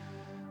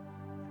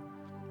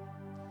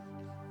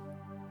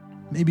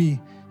 Maybe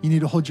you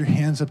need to hold your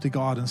hands up to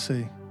God and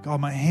say, God,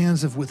 my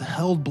hands have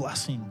withheld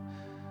blessing.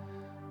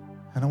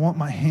 And I want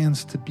my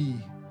hands to be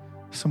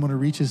someone who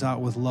reaches out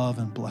with love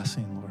and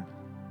blessing, Lord.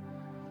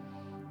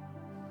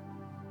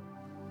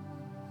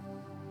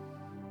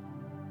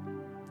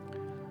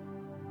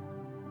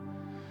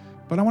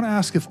 But I want to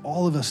ask if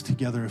all of us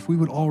together, if we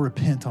would all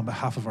repent on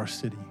behalf of our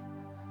city.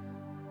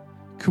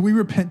 Could we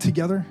repent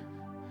together?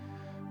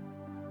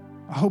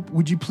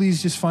 Would you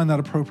please just find that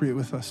appropriate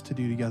with us to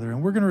do together?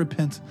 And we're going to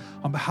repent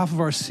on behalf of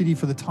our city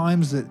for the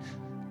times that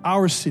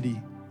our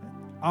city,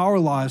 our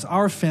lives,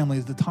 our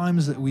families, the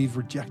times that we've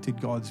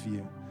rejected God's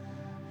view.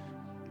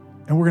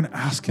 And we're going to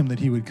ask him that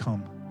he would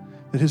come,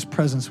 that his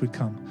presence would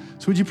come.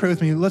 So would you pray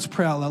with me? Let's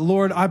pray out loud.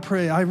 Lord, I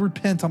pray, I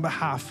repent on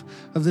behalf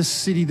of this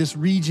city, this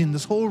region,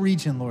 this whole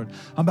region, Lord,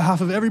 on behalf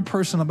of every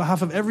person, on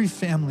behalf of every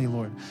family,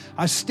 Lord.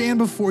 I stand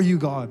before you,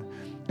 God,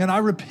 and I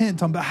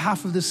repent on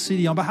behalf of this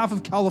city, on behalf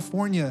of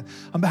California,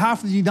 on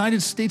behalf of the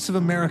United States of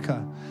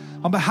America,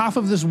 on behalf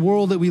of this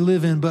world that we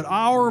live in, but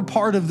our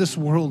part of this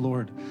world,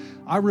 Lord.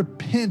 I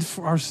repent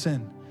for our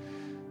sin.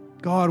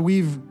 God,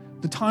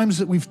 the times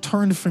that we've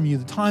turned from you,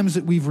 the times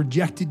that we've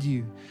rejected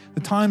you,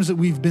 the times that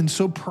we've been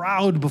so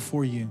proud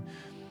before you,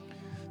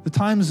 the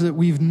times that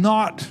we've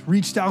not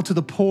reached out to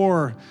the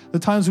poor, the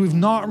times we've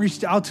not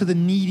reached out to the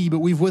needy, but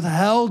we've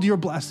withheld your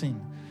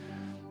blessing,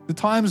 the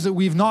times that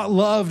we've not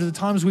loved, the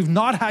times we've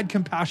not had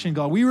compassion,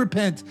 God. We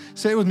repent.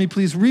 Say it with me,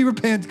 please. We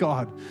repent,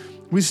 God.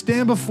 We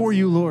stand before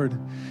you, Lord,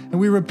 and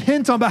we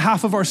repent on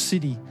behalf of our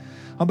city,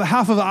 on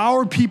behalf of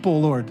our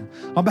people, Lord,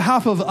 on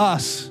behalf of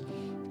us.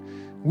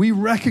 We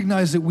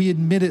recognize that we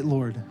admit it,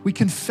 Lord. We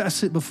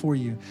confess it before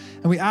you,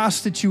 and we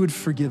ask that you would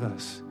forgive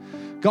us.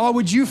 God,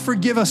 would you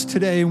forgive us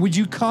today, and would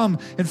you come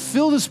and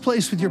fill this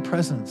place with your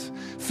presence?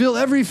 Fill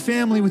every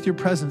family with your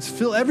presence.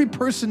 Fill every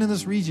person in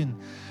this region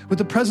with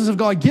the presence of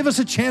God. Give us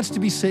a chance to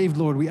be saved,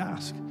 Lord, we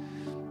ask.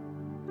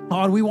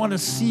 God, we want to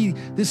see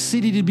this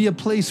city to be a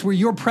place where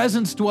your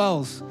presence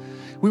dwells.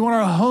 We want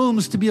our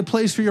homes to be a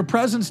place where your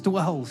presence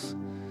dwells.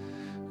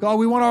 God,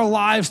 we want our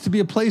lives to be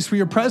a place where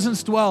your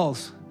presence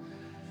dwells.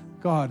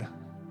 God,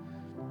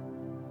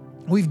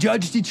 we've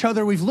judged each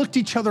other. We've looked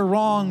each other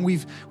wrong.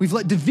 We've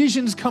let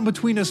divisions come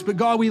between us. But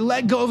God, we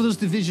let go of those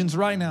divisions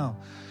right now.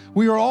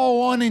 We are all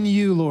one in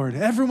you, Lord.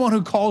 Everyone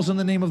who calls on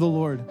the name of the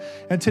Lord.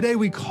 And today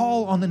we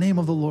call on the name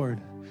of the Lord.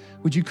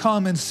 Would you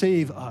come and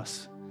save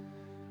us?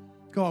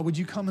 God, would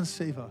you come and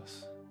save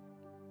us?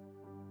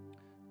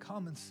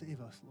 Come and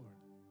save us, Lord.